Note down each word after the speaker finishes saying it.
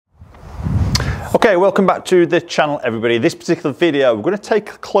Okay, welcome back to the channel, everybody. This particular video, we're going to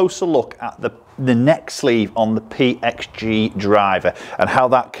take a closer look at the neck sleeve on the PXG driver and how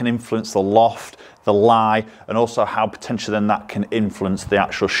that can influence the loft, the lie, and also how potentially then that can influence the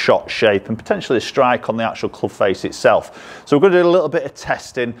actual shot shape and potentially the strike on the actual club face itself. So we're going to do a little bit of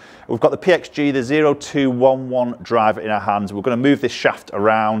testing. We've got the PXG, the 0211 driver in our hands. We're going to move this shaft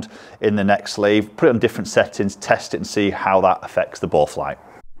around in the neck sleeve, put it on different settings, test it and see how that affects the ball flight.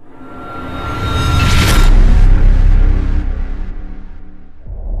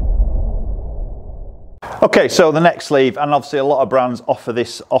 Okay, so the neck sleeve, and obviously a lot of brands offer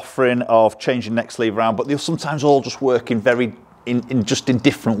this offering of changing neck sleeve around, but they'll sometimes all just work in in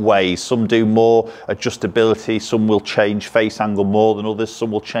different ways. Some do more adjustability, some will change face angle more than others,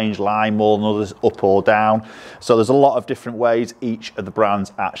 some will change line more than others, up or down. So there's a lot of different ways each of the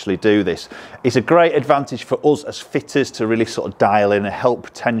brands actually do this. It's a great advantage for us as fitters to really sort of dial in and help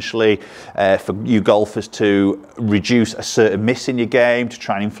potentially for you golfers to reduce a certain miss in your game, to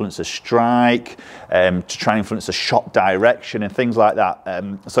try and influence a strike, to try and influence a shot direction and things like that.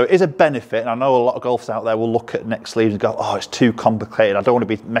 So it is a benefit, and I know a lot of golfers out there will look at neck sleeves and go, oh, it's too complicated, I don't want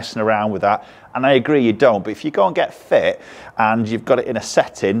to be messing around with that. And I agree, you don't, but if you go and get fit and you've got it in a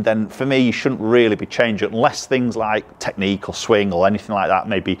setting, then for me you shouldn't really be changing it unless things like technique or swing or anything like that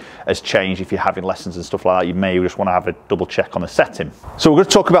maybe has changed. If you're having lessons and stuff like that, you may just want to have a double check on the setting. So we're going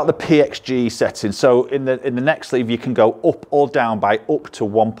to talk about the PXG setting. So in the neck sleeve you can go up or down by up to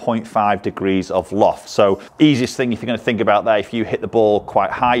 1.5 degrees of loft. So easiest thing if you're going to think about that, if you hit the ball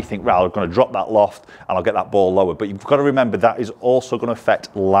quite high, you think, well, I'm going to drop that loft and I'll get that ball lower. But you've got to remember that is also going to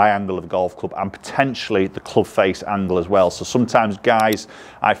affect lie angle of the golf club and potentially the club face angle as well. So sometimes guys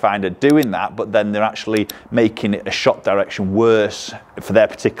I find are doing that, but then they're actually making it a shot direction worse for their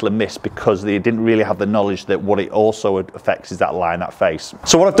particular miss because they didn't really have the knowledge that what it also affects is that lie and that face.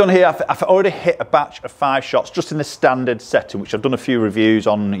 So what I've done here, I've already hit a batch of 5 shots just in the standard setting, which I've done a few reviews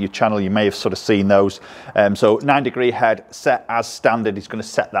on your channel. You may have sort of seen those. So 9-degree head set as standard. He's going to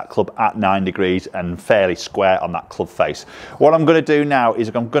set that club at 9 degrees and fairly square on that club face. What I'm going to do now is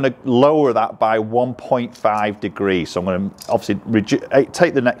I'm going to lower that by 1.5 degrees. So I'm going to obviously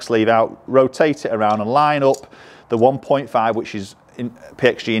take the neck sleeve out, rotate it around and line up the 1.5, which is in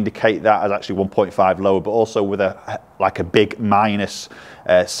PXG indicate that as actually 1.5 lower, but also with like a big minus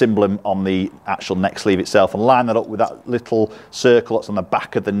symbol on the actual neck sleeve itself, and line that up with that little circle that's on the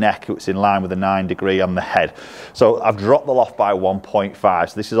back of the neck, which is in line with the 9 degree on the head. So I've dropped the loft by 1.5.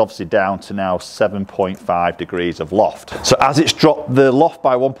 So this is obviously down to now 7.5 degrees of loft. So as it's dropped the loft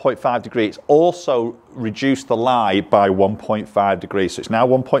by 1.5 degrees, it's also reduced the lie by 1.5 degrees. So it's now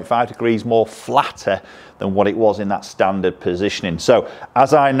 1.5 degrees more flatter than what it was in that standard positioning. So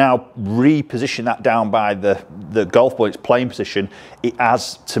as I now reposition that down by the golf ball, its playing position, it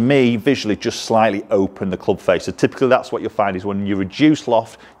has, to me, visually just slightly opened the club face. So typically that's what you'll find is when you reduce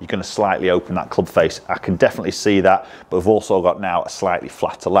loft, you're going to slightly open that club face. I can definitely see that, but we've also got now a slightly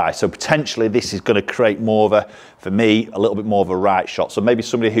flatter lie. So potentially this is going to create more of a, for me, a little bit more of a right shot. So maybe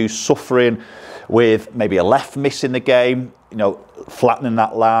somebody who's suffering with maybe a left miss in the game, you know, flattening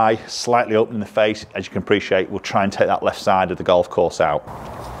that lie, slightly opening the face, as you can appreciate, we'll try and take that left side of the golf course out.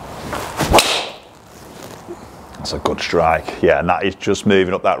 That's a good strike. Yeah, and that is just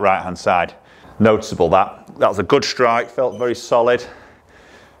moving up that right hand side. Noticeable that. That was a good strike, felt very solid.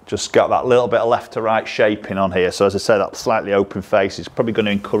 Just got that little bit of left to right shaping on here. So as I said, that slightly open face is probably going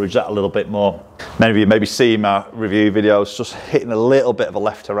to encourage that a little bit more. Many of you maybe see my review videos, just hitting a little bit of a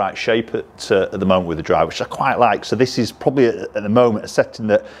left to right shape at the moment with the drive, which I quite like. So this is probably at the moment a setting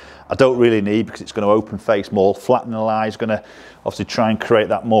that I don't really need because it's going to open face more. Flatten the lie is going to obviously try and create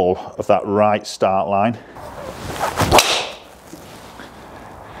that more of that right start line.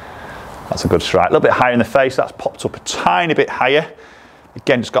 That's a good strike. A little bit higher in the face. That's popped up a tiny bit higher.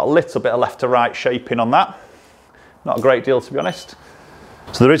 Again, just got a little bit of left to right shaping on that. Not a great deal, to be honest.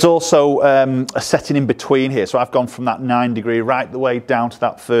 So there is also a setting in between here. So I've gone from that 9 degree right the way down to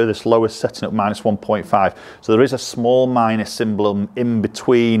that furthest lowest setting at minus 1.5. So there is a small minus symbol in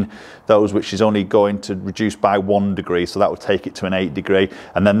between those, which is only going to reduce by 1 degree. So that would take it to an 8 degree.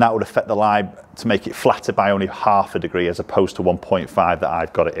 And then that would affect the lie to make it flatter by only half a degree as opposed to 1.5 that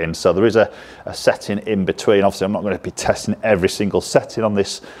I've got it in. So there is a setting in between. Obviously, I'm not going to be testing every single setting on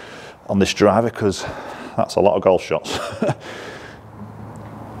this driver because that's a lot of golf shots.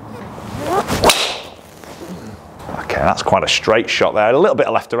 Okay, that's quite a straight shot there. A little bit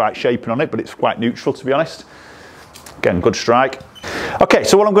of left to right shaping on it, but it's quite neutral, to be honest. Again, good strike. Okay,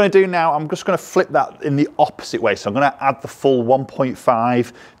 so what I'm going to do now, I'm just going to flip that in the opposite way. So I'm going to add the full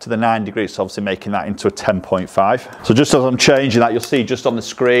 1.5 to the 9 degrees, so obviously making that into a 10.5. So just as I'm changing that, you'll see just on the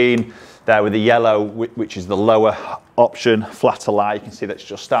screen there with the yellow, which is the lower option, flatter lie, you can see that's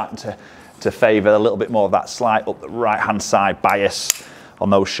just starting to favour a little bit more of that slight up the right-hand side bias on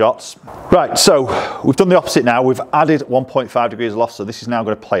those shots. Right, so we've done the opposite now. We've added 1.5 degrees of loft, so this is now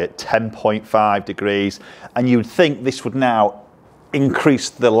going to play at 10.5 degrees. And you would think this would now increase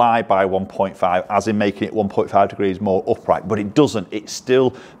the lie by 1.5, as in making it 1.5 degrees more upright, but it doesn't. It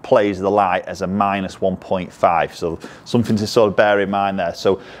still plays the lie as a minus 1.5, so something to sort of bear in mind there.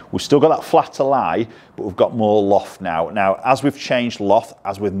 So we've still got that flatter lie, but we've got more loft now. Now, as we've changed loft,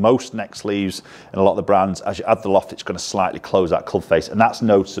 as with most neck sleeves and a lot of the brands, as you add the loft, it's going to slightly close that club face, and that's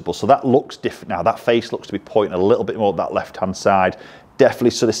noticeable. So that looks different now. That face looks to be pointing a little bit more at that left-hand side. Definitely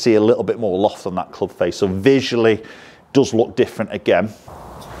sort of see a little bit more loft on that club face. So visually, does look different again.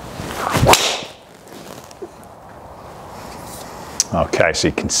 Okay, so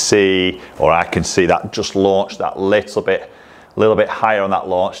you can see, or I can see that just launched that little bit higher on that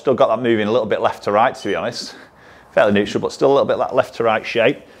launch. Still got that moving a little bit left to right, to be honest. Fairly neutral, but still a little bit that left to right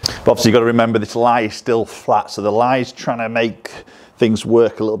shape. But obviously you've got to remember this lie is still flat, so the lie is trying to make things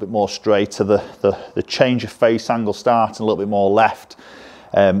work a little bit more straighter. The change of face angle starting a little bit more left.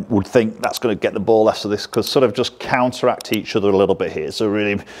 Would think that's going to get the ball left, so this could sort of just counteract each other a little bit here. So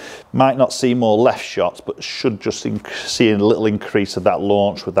really might not see more left shots, but should just see a little increase of that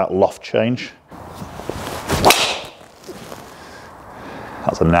launch with that loft change.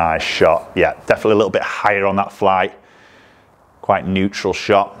 That's a nice shot. Yeah, definitely a little bit higher on that flight. Quite neutral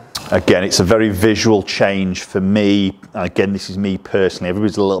shot. Again, it's a very visual change for me. Again, this is me personally.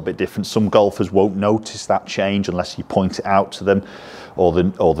 Everybody's a little bit different. Some golfers won't notice that change unless you point it out to them, or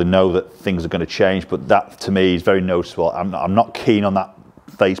they know that things are going to change. But that, to me, is very noticeable. I'm not keen on that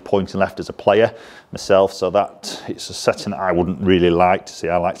face pointing left as a player myself, so that it's a setting that I wouldn't really like to see.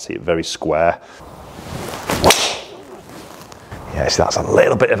 I like to see it very square. Yes, that's a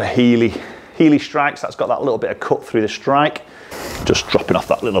little bit of a Healy strike, so that's got that little bit of cut through the strike. Just dropping off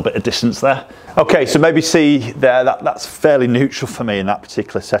that little bit of distance there. Okay, so maybe see there, that's fairly neutral for me in that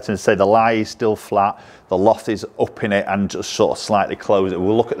particular setting. Say the lie is still flat, the loft is up in it and just sort of slightly close it.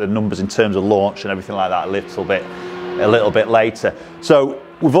 We'll look at the numbers in terms of launch and everything like that a little bit later. So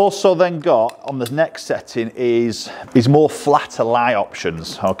we've also then got on the next setting is more flatter lie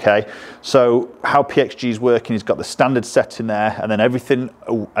options. Okay, so how PXG is working, he's got the standard setting there, and then everything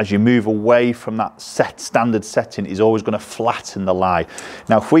as you move away from that standard setting is always going to flatten the lie.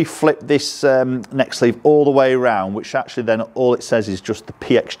 Now if we flip this neck sleeve all the way around, which actually then all it says is just the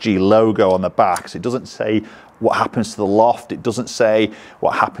PXG logo on the back, so it doesn't say what happens to the loft, it doesn't say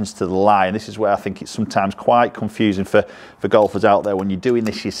what happens to the lie, and this is where I think it's sometimes quite confusing for golfers out there when you're doing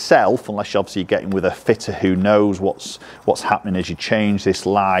this yourself, unless obviously you're getting with a fitter who knows what's happening as you change this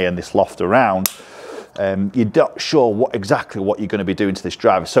lie and this loft around. You're not sure exactly what you're going to be doing to this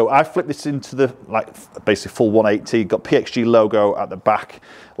driver. So I flipped this into the basically full 180, got PXG logo at the back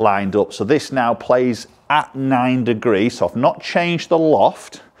lined up. So this now plays at 9 degrees, so I've not changed the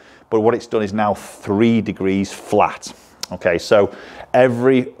loft, but what it's done is now 3 degrees flat. Okay, so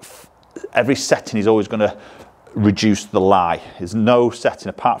every setting is always going to reduce the lie. There's no setting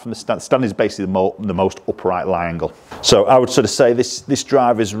apart from the stand. The stand is basically the most upright lie angle. So I would sort of say this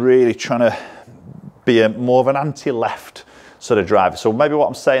driver is really trying to be more of an anti-left sort of driver. So maybe what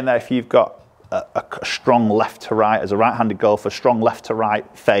I'm saying there, if you've got a strong left to right as a right-handed golfer, a strong left to right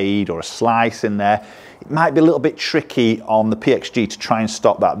fade or a slice in there, it might be a little bit tricky on the PXG to try and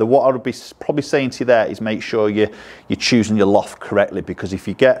stop that. What I would be probably saying to you there is make sure you're choosing your loft correctly, because if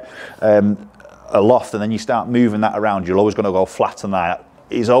you get a loft and then you start moving that around, you're always going to go flat on that.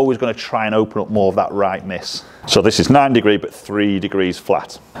 It's always going to try and open up more of that right miss. So this is 9 degree but 3 degrees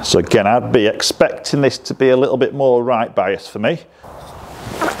flat. So again, I'd be expecting this to be a little bit more right bias for me,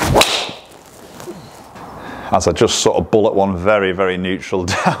 as I just sort of bullet one very, very neutral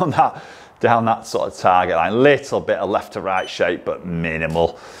down that sort of target line. Little bit of left to right shape, but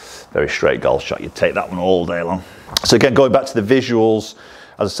minimal. Very straight golf shot. You'd take that one all day long. So again, going back to the visuals,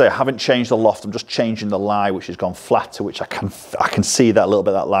 as I say, I haven't changed the loft. I'm just changing the lie, which has gone flatter, which I can see that a little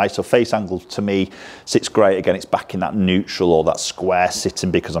bit of that lie. So face angle to me sits great. Again, it's back in that neutral or that square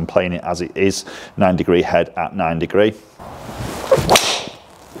sitting because I'm playing it as it is. 9 degree head at 9 degree.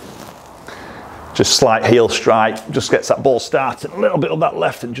 Just slight heel strike, just gets that ball started a little bit on that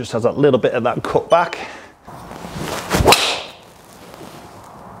left and just has that little bit of that cut back.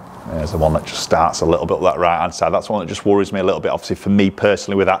 There's the one that just starts a little bit of that right hand side. That's the one that just worries me a little bit, obviously for me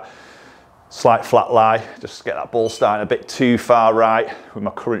personally, with that Slight flat lie, just get that ball starting a bit too far right with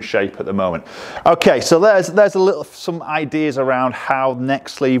my current shape at the moment. Okay, so there's some ideas around how neck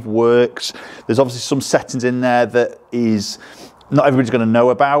sleeve works. There's obviously some settings in there that is not everybody's going to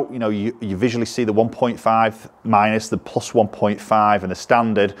know about. You know, you visually see the 1.5 minus the plus 1.5 and the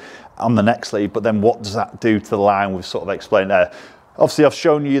standard on the neck sleeve, but then what does that do to the line? We've sort of explained there. Obviously, I've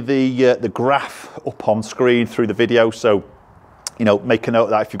shown you the graph up on screen through the video, so you know, make a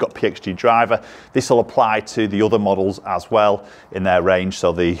note that if you've got PXG driver, this will apply to the other models as well in their range.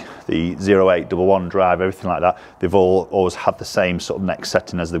 So the 0811 drive, everything like that, they've always had the same sort of neck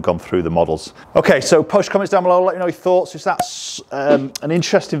setting as they've gone through the models. Okay, so post comments down below, let me know your thoughts. If that's an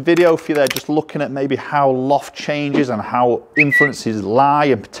interesting video for you there, just looking at maybe how loft changes and how influences lie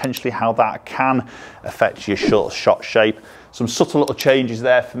and potentially how that can affect your shot shape. Some subtle little changes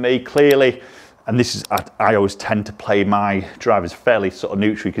there for me, clearly. And this is, I always tend to play my drivers fairly sort of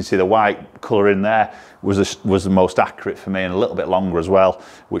neutral. You can see the white colour in there was the most accurate for me, and a little bit longer as well,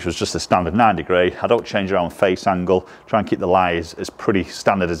 which was just a standard 9 degree. I don't change around face angle, try and keep the lie as pretty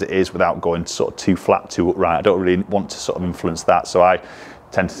standard as it is without going sort of too flat, too upright. I don't really want to sort of influence that, so I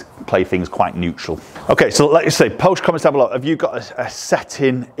tend to play things quite neutral. Okay, so like I say, post comments down below. Have you got a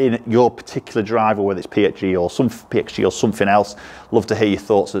setting in your particular driver, whether it's PXG or something else? Love to hear your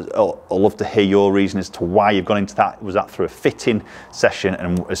thoughts, or love to hear your reason as to why you've gone into that. Was that through a fitting session,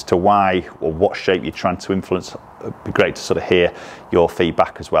 and as to why or what shape you're trying to influence? It'd be great to sort of hear your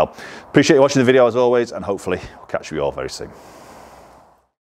feedback as well. Appreciate you watching the video as always, and hopefully we'll catch you all very soon.